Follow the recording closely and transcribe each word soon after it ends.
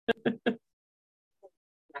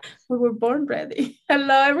We were born ready.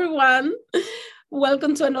 Hello, everyone.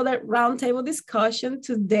 Welcome to another roundtable discussion.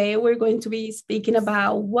 Today, we're going to be speaking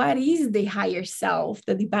about what is the higher self,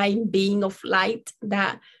 the divine being of light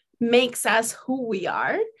that makes us who we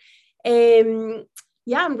are. And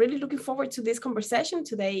yeah, I'm really looking forward to this conversation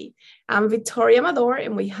today. I'm Victoria Amador,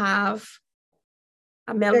 and we have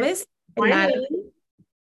Melvis and Natalie.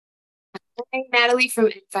 Hi, Natalie from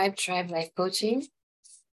N5 Tribe Life Coaching.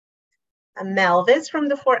 I'm Melvis from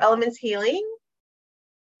the Four Elements Healing.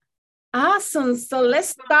 Awesome. So let's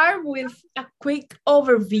start with a quick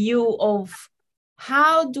overview of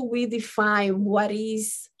how do we define what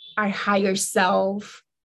is our higher self,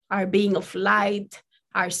 our being of light,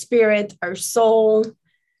 our spirit, our soul,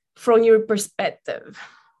 from your perspective.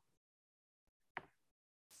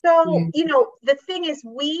 So, the thing is,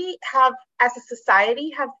 we have, as a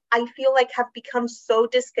society, I feel like have become so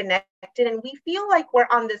disconnected, and we feel like we're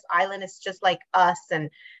on this island. It's just like us, and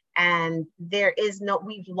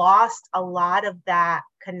we've lost a lot of that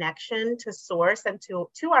connection to source and to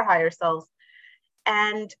our higher selves.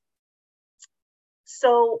 And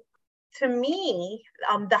so to me,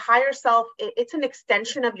 the higher self, it's an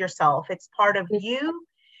extension of yourself. It's part of you.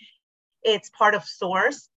 It's part of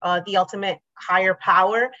source, the ultimate higher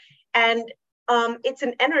power. And it's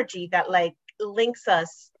an energy that links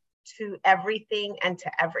us to everything and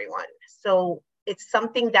to everyone. So it's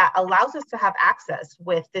something that allows us to have access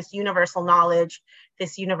with this universal knowledge,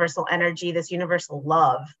 this universal energy, this universal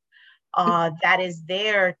love that is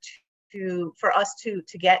there for us to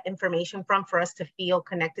get information from, for us to feel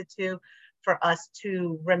connected to, for us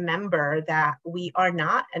to remember that we are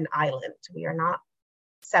not an island. We are not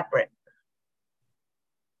separate.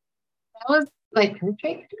 That was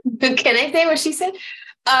perfect. Can I say what she said?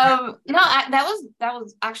 No, that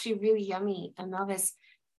was actually really yummy. And Melvis,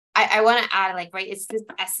 I want to add, right, it's this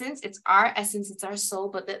essence, it's our essence, it's our soul,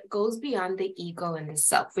 but that goes beyond the ego and the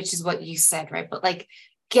self, which is what you said, right? But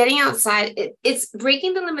getting outside, it's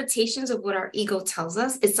breaking the limitations of what our ego tells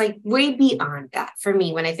us. It's way beyond that for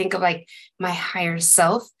me. When I think of my higher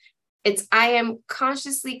self, I am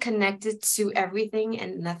consciously connected to everything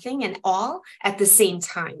and nothing and all at the same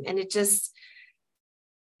time. And it's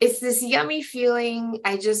this yummy feeling.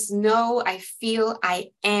 I just know, I feel, I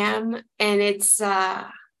am. And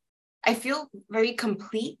I feel very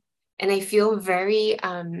complete, and I feel very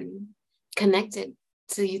connected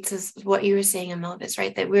to what you were saying, Melvis,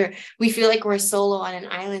 right? That we feel like we're solo on an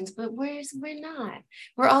island, but we're not.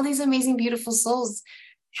 We're all these amazing, beautiful souls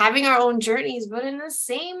having our own journeys, but in the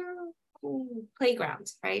same playground,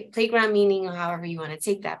 right? Playground meaning however you want to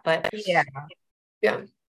take that, but yeah.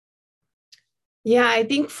 Yeah, I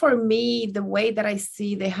think for me, the way that I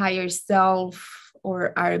see the higher self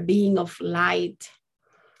or our being of light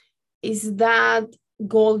is that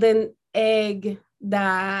golden egg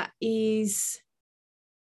that is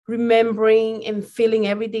remembering and feeling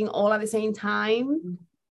everything all at the same time,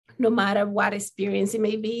 no matter what experience it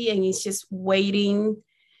may be, and it's just waiting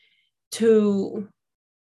to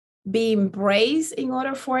be embraced in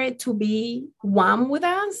order for it to be one with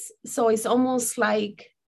us. So it's almost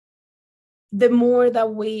like the more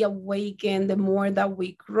that we awaken, the more that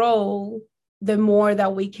we grow, the more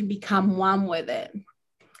that we can become one with it.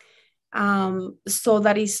 So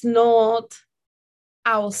that it's not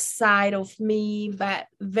outside of me, but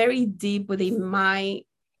very deep within my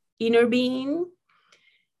inner being.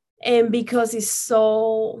 And because it's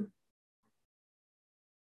so,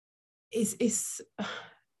 it's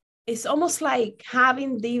almost like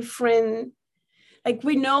having different,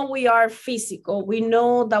 we know we are physical. We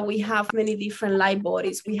know that we have many different light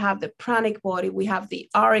bodies. We have the pranic body, we have the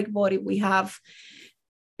auric body, we have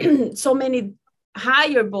so many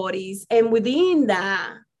higher bodies. And within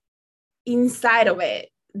that, inside of it,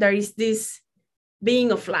 there is this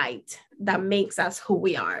being of light that makes us who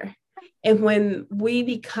we are. And when we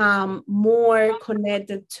become more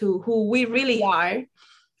connected to who we really are,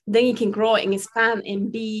 then it can grow and expand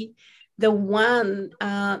and be the one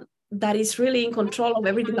that is really in control of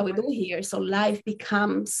everything that we do here. So life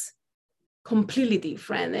becomes completely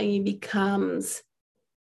different, and it becomes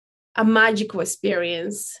a magical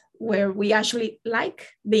experience where we actually like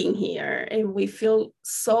being here, and we feel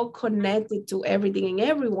so connected to everything and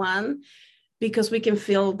everyone because we can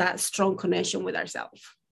feel that strong connection with ourselves.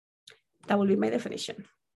 That will be my definition.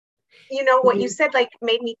 What you said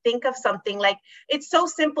made me think of something. It's so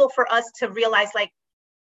simple for us to realize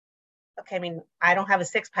okay, I mean, I don't have a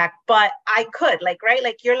six pack, but I could,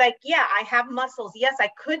 right? You're yeah, I have muscles. Yes,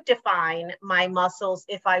 I could define my muscles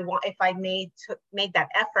if I made that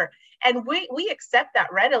effort. And we accept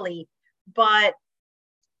that readily, but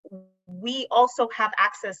we also have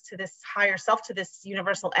access to this higher self, to this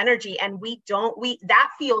universal energy, and that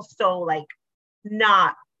feels so like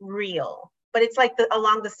not real. But it's like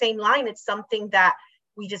along the same line, it's something that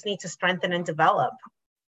we just need to strengthen and develop.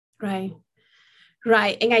 Right.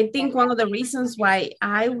 Right. And I think one of the reasons why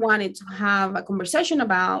I wanted to have a conversation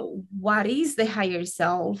about what is the higher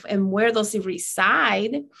self and where does it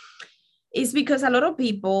reside is because a lot of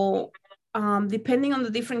people, depending on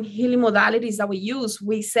the different healing modalities that we use,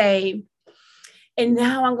 we say, and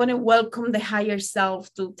now I'm going to welcome the higher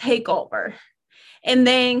self to take over. And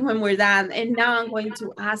then when we're done, and now I'm going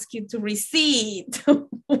to ask you to recede to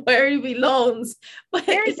where it belongs. But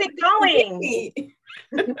where is it going?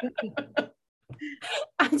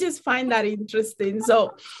 I just find that interesting.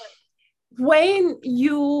 So when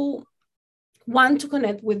you want to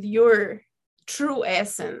connect with your true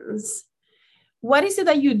essence, what is it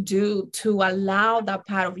that you do to allow that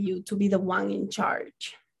part of you to be the one in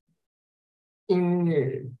charge?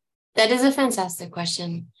 That is a fantastic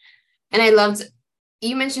question. And I loved,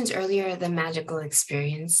 you mentioned earlier, the magical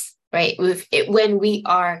experience, right? When we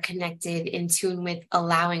are connected, in tune with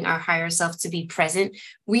allowing our higher self to be present,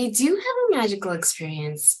 we do have a magical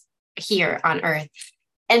experience here on earth.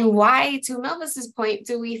 And why, to Melvis's point,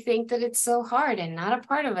 do we think that it's so hard and not a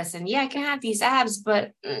part of us? And yeah, I can have these abs,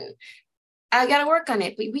 but I got to work on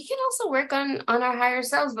it. But we can also work on our higher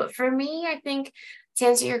selves. But for me, I think, to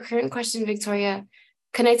answer your current question, Victoria,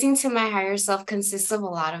 connecting to my higher self consists of a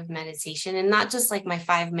lot of meditation, and not just like my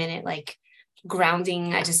 5-minute, like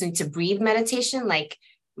grounding, I just need to breathe meditation, like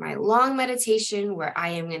my long meditation where I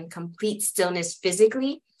am in complete stillness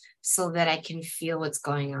physically so that I can feel what's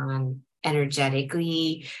going on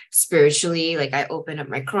energetically, spiritually. Like I open up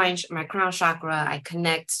my crown chakra, I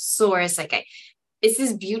connect source, it's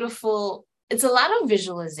this beautiful, it's a lot of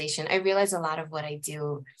visualization. I realize a lot of what I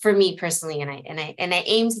do for me personally, and I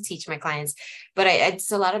aim to teach my clients, but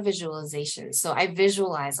it's a lot of visualization. So I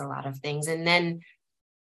visualize a lot of things, and then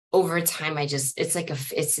over time, it's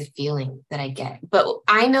a feeling that I get. But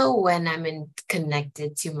I know when I'm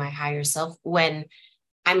connected to my higher self, when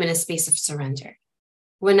I'm in a space of surrender.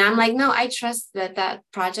 When I'm like, no, I trust that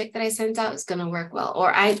project that I sent out is going to work well,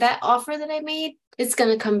 or that offer that I made, it's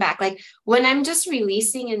going to come back. Like when I'm just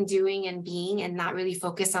releasing and doing and being, and not really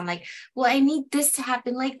focused on like, well, I need this to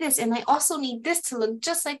happen like this, and I also need this to look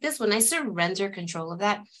just like this. When I surrender control of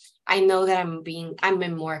that, I know that I'm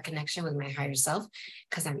in more connection with my higher self,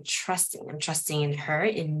 because I'm trusting in her,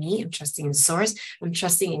 in me, I'm trusting in source, I'm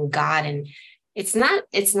trusting in God. And it's not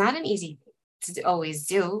an easy thing to always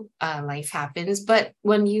do. Life happens, but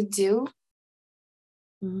when you do,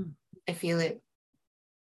 I feel it.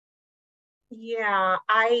 Yeah,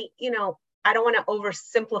 I don't want to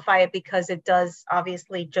oversimplify it, because it does,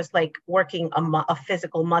 obviously, just like working a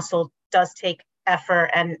physical muscle does take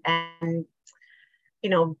effort and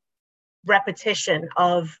repetition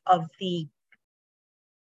of the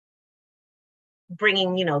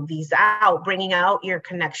bringing these out, bringing out your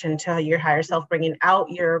connection to your higher self, bringing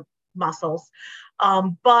out your muscles.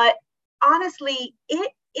 But honestly,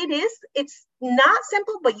 it's not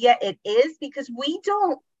simple, but yet it is, because we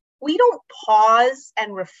don't pause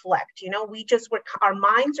and reflect. Our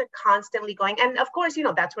minds are constantly going. And of course,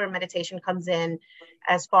 that's where meditation comes in,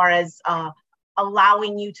 as far as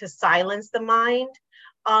allowing you to silence the mind.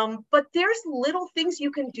 But there's little things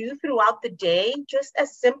you can do throughout the day, just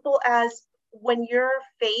as simple as when you're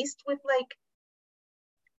faced with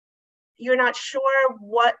you're not sure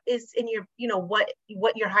what is in your,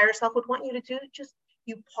 what your higher self would want you to do, just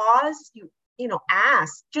you pause,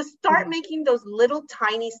 ask, just start making those little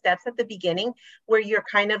tiny steps at the beginning where you're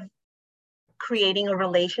kind of creating a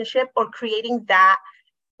relationship, or creating that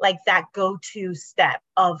go-to step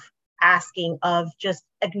of asking, of just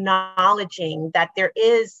acknowledging that there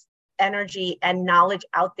is energy and knowledge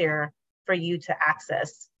out there for you to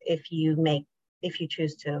access if you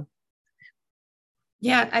choose to.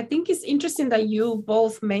 Yeah, I think it's interesting that you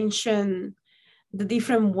both mention the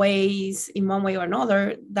different ways, in one way or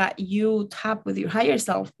another, that you tap with your higher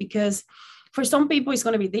self, because for some people it's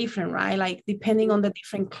going to be different, right? Like depending on the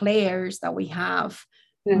different clairs that we have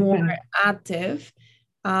more active.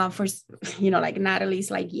 For like Natalie's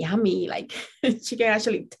like yummy, like she can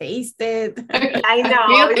actually taste it. I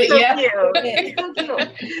know, it's so cute. It's so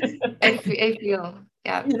cute. I feel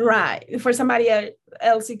yeah, right. For somebody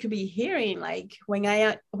else it could be hearing, like when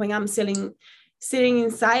I'm sitting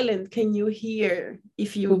in silence, can you hear?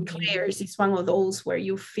 If you clairs, it's one of those where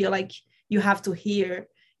you feel like you have to hear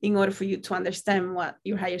in order for you to understand what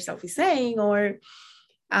your higher self is saying, or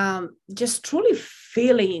just truly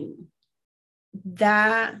feeling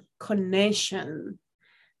that connection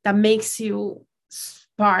that makes you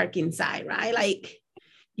spark inside, right? Like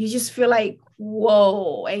you just feel like,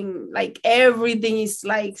 whoa, and like everything is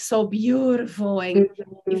like so beautiful, and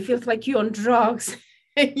it feels like you're on drugs.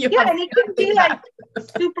 And and it can be like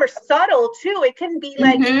super subtle too. It can be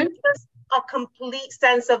like just a complete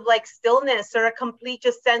sense of like stillness, or a complete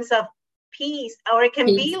just sense of peace, or it can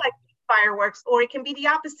be like fireworks, or it can be the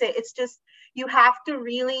opposite. It's just, you have to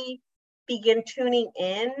really begin tuning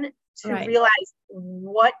in to realize,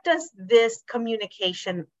 what does this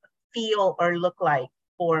communication feel or look like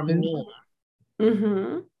for me?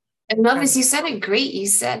 And Melvis, you said it great. You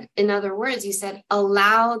said, in other words, you said,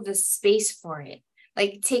 allow the space for it.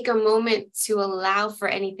 Like take a moment to allow for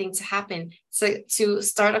anything to happen, so to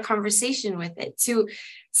start a conversation with it, to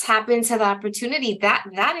tap into the opportunity.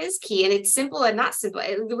 That is key. And it's simple and not simple.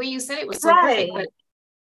 The way you said it was so perfect. But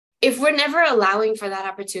if we're never allowing for that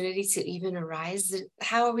opportunity to even arise,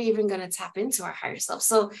 how are we even going to tap into our higher self?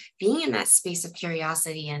 So being in that space of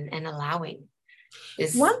curiosity and allowing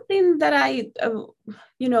is one thing that I,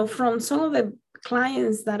 from some of the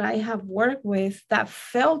clients that I have worked with that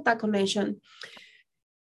felt that connection.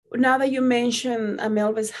 Now that you mentioned,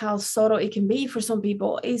 Melvis, how subtle it can be for some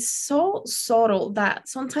people, it's so subtle that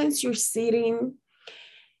sometimes you're sitting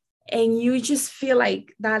and you just feel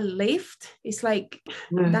like that lift. It's like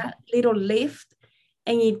that little lift,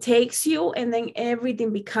 and it takes you, and then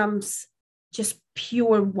everything becomes just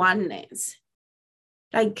pure oneness.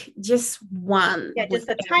 Like just one. Yeah, just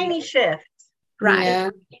a tiny shift. Right. Yeah.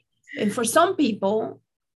 And for some people,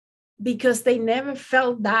 because they never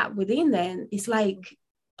felt that within them, it's like,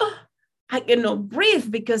 oh, I cannot breathe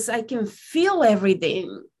because I can feel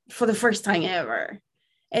everything for the first time ever.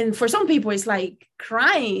 And for some people, it's like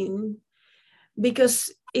crying because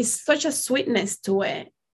it's such a sweetness to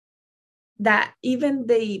it that even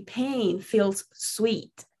the pain feels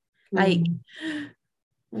sweet. Like,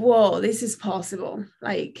 whoa, this is possible.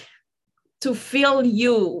 Like to feel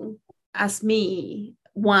you as me,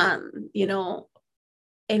 one,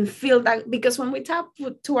 and feel that, because when we tap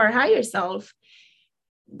to our higher self,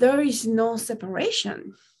 there is no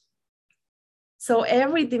separation. So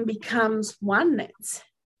everything becomes oneness.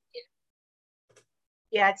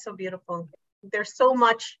 Yeah, it's so beautiful. There's so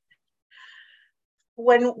much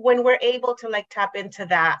when we're able to like tap into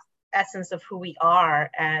that essence of who we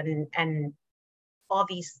are, and all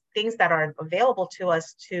these things that are available to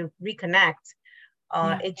us to reconnect.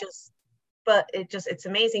 It's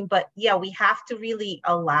amazing. But yeah, we have to really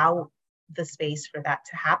allow the space for that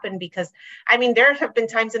to happen, because I mean, there have been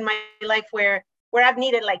times in my life where I've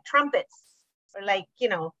needed like trumpets, or like,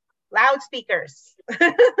 loudspeakers.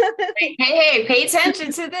 Hey, pay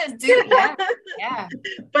attention to this, dude. Yeah.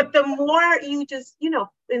 But the more you just,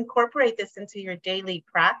 incorporate this into your daily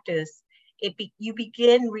practice, you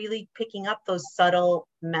begin really picking up those subtle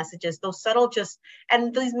messages,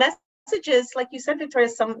 and these messages, like you said, Victoria,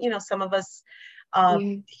 some of us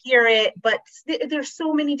hear it, but there's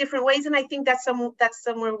so many different ways. And I think that's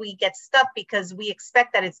somewhere we get stuck, because we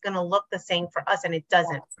expect that it's going to look the same for us, and it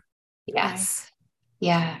doesn't. Yes.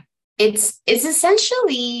 Yeah. It's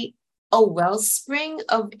essentially a wellspring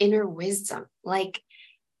of inner wisdom. Like,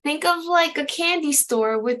 think of like a candy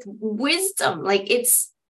store with wisdom. Like I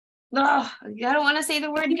don't want to say the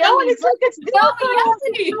word yummy. No, it's no,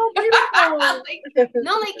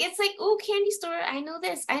 like it's like, oh, candy store. I know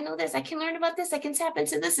this. I can learn about this. I can tap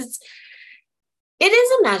into this. It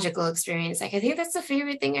is a magical experience. Like, I think that's the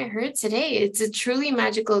favorite thing I heard today. It's a truly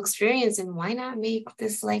magical experience. And why not make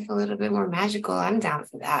this life a little bit more magical? I'm down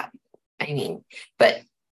for that. I mean, but.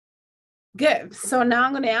 Good. So now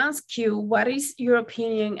I'm going to ask you, what is your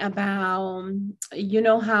opinion about,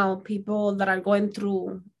 how people that are going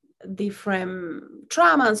through different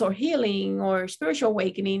traumas or healing or spiritual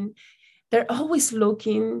awakening, they're always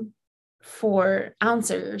looking for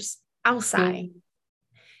answers outside.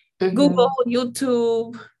 Google,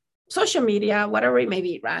 YouTube, social media, whatever it may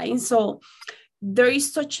be, right? So there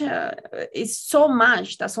is it's so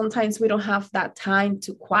much that sometimes we don't have that time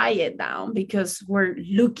to quiet down, because we're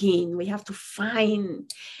looking, we have to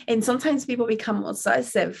find, and sometimes people become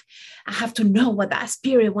obsessive. I have to know what that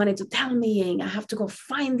spirit wanted to tell me, and I have to go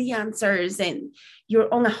find the answers, and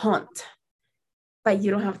you're on a hunt, but you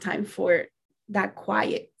don't have time for that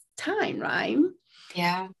quiet time, right?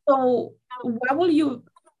 Yeah. So what will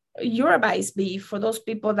your advice be for those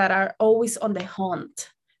people that are always on the hunt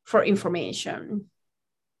for information?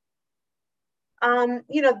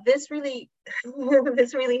 This really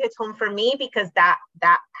hits home for me, because that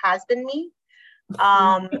has been me.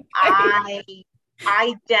 I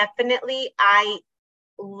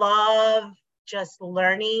love just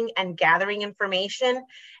learning and gathering information.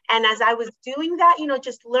 And as I was doing that,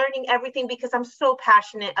 just learning everything, because I'm so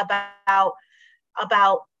passionate about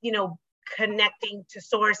connecting to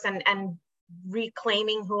source and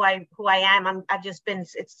reclaiming who I am. I've just been,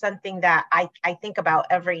 it's something that I think about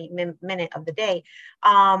every minute of the day.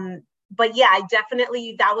 But yeah, I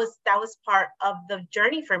definitely, that was part of the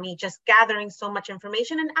journey for me, just gathering so much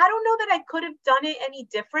information. And I don't know that I could have done it any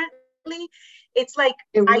differently. It's like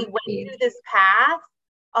I went through this path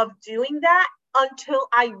of doing that until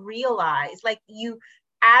I realized, like,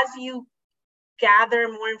 as you gather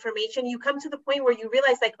more information, you come to the point where you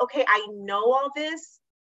realize, like, okay, I know all this,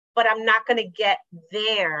 but I'm not going to get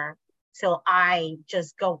there till I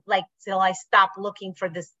just go, like, till I stop looking for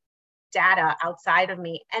this data outside of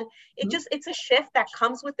me. And it's a shift that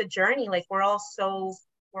comes with the journey. Like, we're all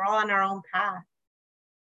on our own path.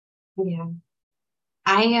 Yeah.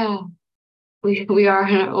 We are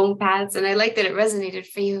on our own paths. And I like that it resonated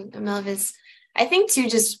for you, Melvis. I think too,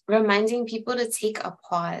 just reminding people to take a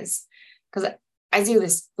pause, because I do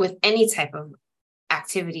this with any type of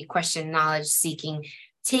activity, question, knowledge seeking,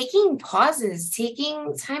 taking pauses,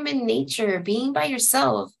 taking time in nature, being by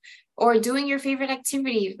yourself, or doing your favorite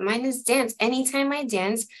activity. Mine is dance. Anytime I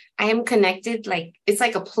dance, I am connected. Like, it's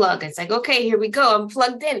like a plug. It's like, okay, here we go. I'm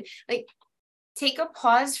plugged in. Like, take a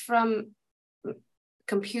pause from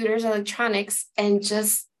computers, electronics, and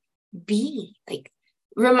just be, like,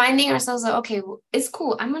 reminding ourselves that, okay, well, it's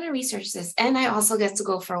cool. I'm going to research this. And I also get to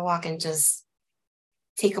go for a walk and just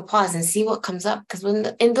take a pause and see what comes up. Because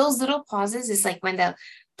in those little pauses, it's like when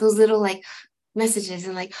those little, like, messages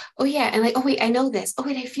and, like, oh yeah, and, like, oh wait, I know this. Oh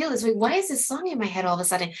wait, I feel this. Wait, why is this song in my head all of a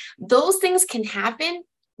sudden? Those things can happen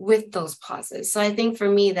with those pauses. So I think for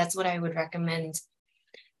me, that's what I would recommend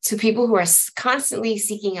to people who are constantly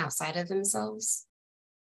seeking outside of themselves.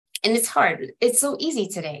 And it's hard. It's so easy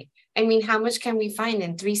today. I mean, how much can we find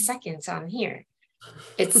in 3 seconds on here?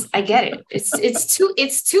 I get it. It's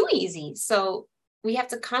too easy. So we have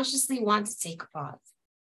to consciously want to take a pause.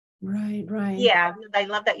 Right. Yeah, I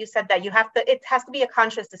love that you said that. It has to be a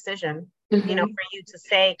conscious decision, for you to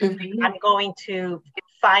say, I'm going to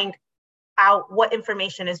find out what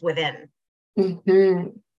information is within.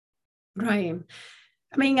 Right.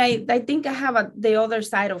 I mean, I think I have the other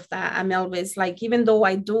side of that, Melvis. Like, even though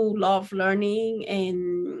I do love learning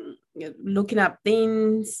and looking up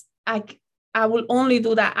things, I will only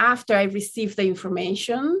do that after I receive the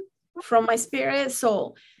information from my spirit.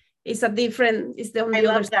 So it's on the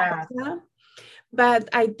other side of that. But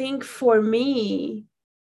I think for me,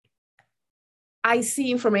 I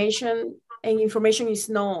see information, and information is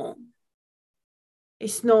no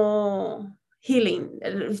healing.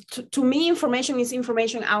 To me, information is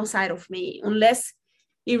information outside of me, unless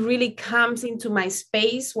it really comes into my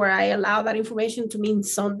space where I allow that information to mean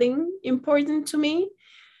something important to me.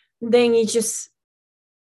 Then it's just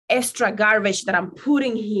extra garbage that I'm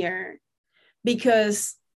putting here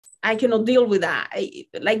because I cannot deal with that.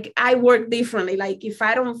 I work differently. Like, if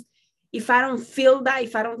I don't feel that,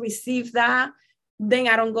 if I don't receive that, then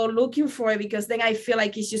I don't go looking for it, because then I feel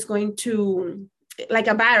like it's just going to, like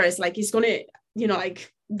a virus, like it's going to,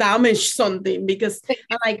 like, damage something, because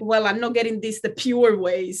I'm like, well, I'm not getting this the pure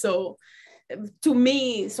way. So to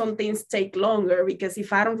me, some things take longer, because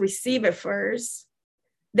if I don't receive it first,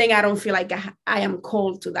 then I don't feel like I am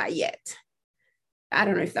called to that yet. I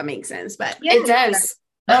don't know if that makes sense, but it does.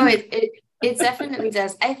 Oh, it definitely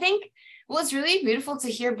does. I think, well, it's really beautiful to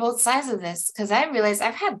hear both sides of this, because I realized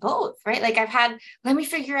I've had both, right? Like, let me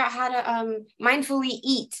figure out how to mindfully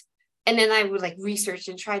eat. And then I would, like, research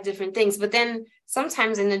and try different things. But then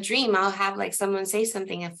sometimes in a dream, I'll have, like, someone say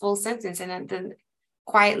something, a full sentence, and then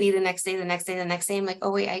quietly the next day, I'm like,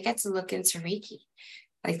 oh wait, I get to look into Reiki.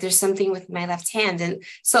 Like, there's something with my left hand. And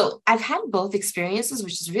so I've had both experiences,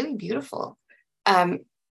 which is really beautiful.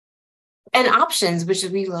 And options, which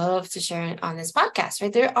we love to share on this podcast,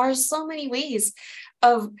 right? There are so many ways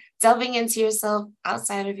of delving into yourself,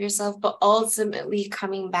 outside of yourself, but ultimately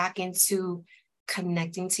coming back into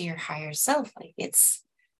connecting to your higher self. Like, it's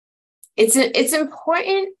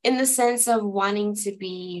important in the sense of wanting to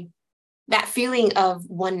be that feeling of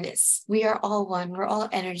oneness. We are all one. We're all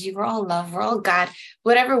energy. We're all love. We're all God,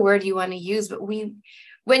 whatever word you want to use. But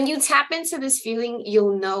when you tap into this feeling,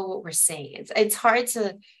 you'll know what we're saying. It's hard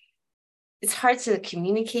to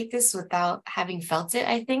communicate this without having felt it.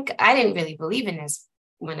 I think I didn't really believe in this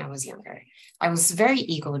when I was younger. I was very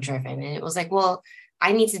ego driven, and it was like, well,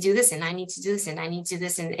 I need to do this, and I need to do this, and I need to do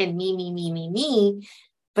this, and me.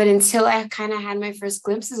 But until I kind of had my first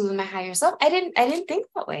glimpses with my higher self, I didn't think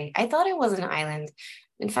that way. I thought I was an island.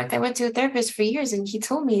 In fact, I went to a therapist for years and he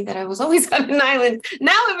told me that I was always on an island.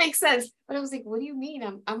 Now it makes sense. But I was like, what do you mean?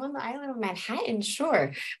 I'm on the island of Manhattan,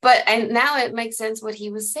 sure. And now it makes sense what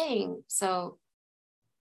he was saying. So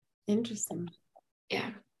interesting.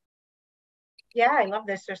 Yeah. Yeah, I love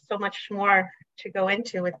this. There's so much more to go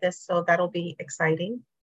into with this. So that'll be exciting.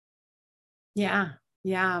 Yeah,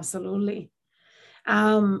 absolutely.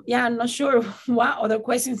 I'm not sure what other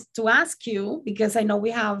questions to ask you because I know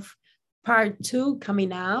we have part 2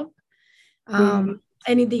 coming up.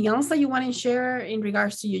 Anything else that you want to share in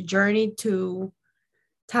regards to your journey to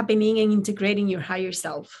tapping in and integrating your higher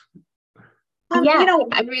self? Yeah,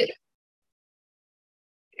 I really.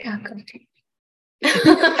 I was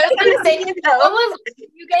gonna say,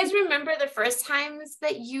 you guys remember the first times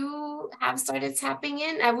that you have started tapping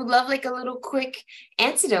in? I would love like a little quick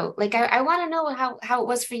antidote. Like I want to know how it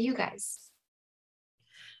was for you guys.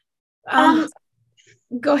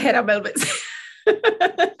 Go ahead, Abelbis.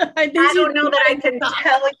 I don't know that I can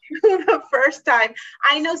tell you the first time.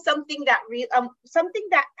 I know something that something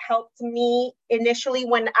that helped me initially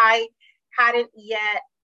when I hadn't yet,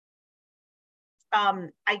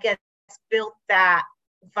 I guess, built that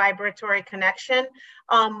vibratory connection,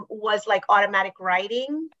 was like automatic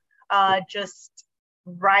writing, just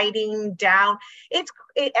writing down. It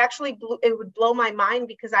actually it would blow my mind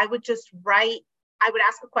because I would just write. I would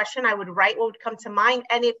ask a question, I would write what would come to mind,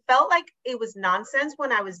 and it felt like it was nonsense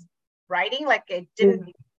when I was writing. Like it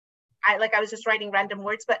didn't. I was just writing random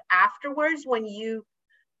words. But afterwards, when you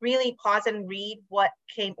really pause and read what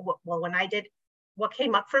came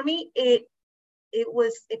up for me, it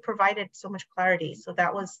provided so much clarity. So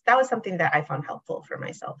that was something that I found helpful for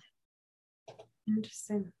myself.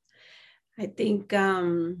 Interesting. I think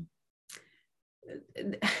I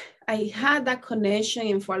had that connection,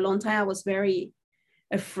 and for a long time I was very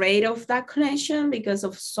afraid of that connection because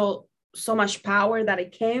of so much power that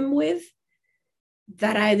it came with,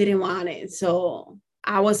 that I didn't want it. So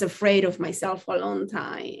I was afraid of myself for a long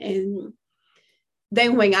time. And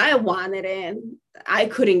then when I wanted it, I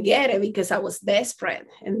couldn't get it because I was desperate.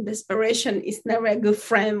 And desperation is never a good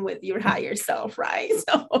friend with your higher self, right?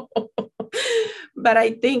 So, but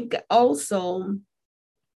I think also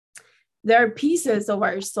there are pieces of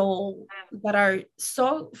our soul that are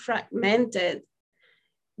so fragmented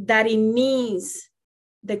that it needs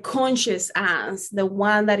the conscious us, the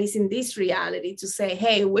one that is in this reality, to say,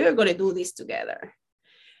 hey, we're going to do this together.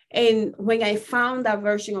 And when I found that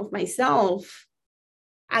version of myself,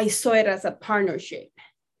 I saw it as a partnership.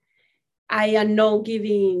 I am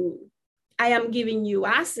giving you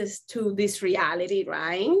access to this reality,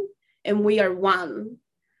 right? And we are one.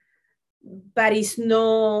 But it's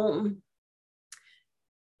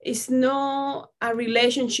not a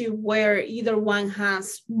relationship where either one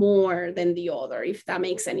has more than the other, if that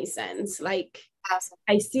makes any sense. Like, awesome.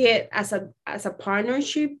 I see it as a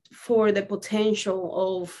partnership for the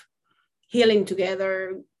potential of healing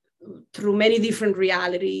together through many different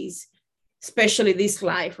realities, especially this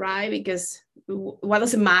life, right? Because what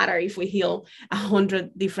does it matter if we heal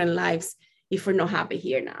 100 different lives if we're not happy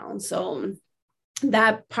here now? So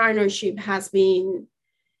that partnership has been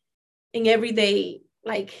in every day,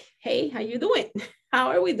 like, hey, how you doing?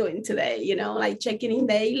 How are we doing today? Like checking in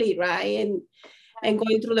daily, right? And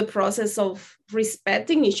going through the process of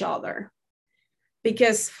respecting each other.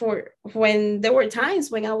 Because when there were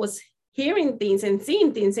times when I was hearing things and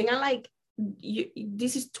seeing things, and I'm like,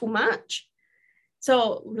 this is too much.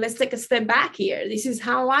 So let's take a step back here. This is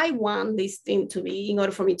how I want this thing to be in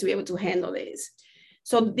order for me to be able to handle this.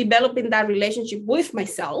 So developing that relationship with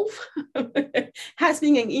myself has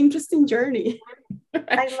been an interesting journey.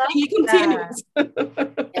 I love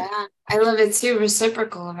that. Yeah, I love it too.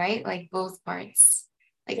 Reciprocal, right? Like both parts.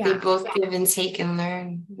 Like they both give and take and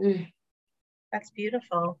learn. That's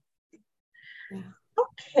beautiful. Yeah.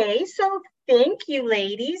 Okay, so thank you,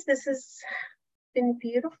 ladies. This has been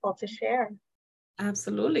beautiful to share.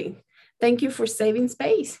 Absolutely. Thank you for saving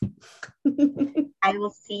space. I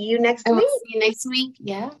will see you next week. See you next week.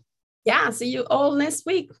 Yeah. Yeah, see you all next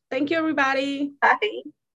week. Thank you, everybody. Bye.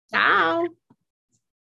 Ciao.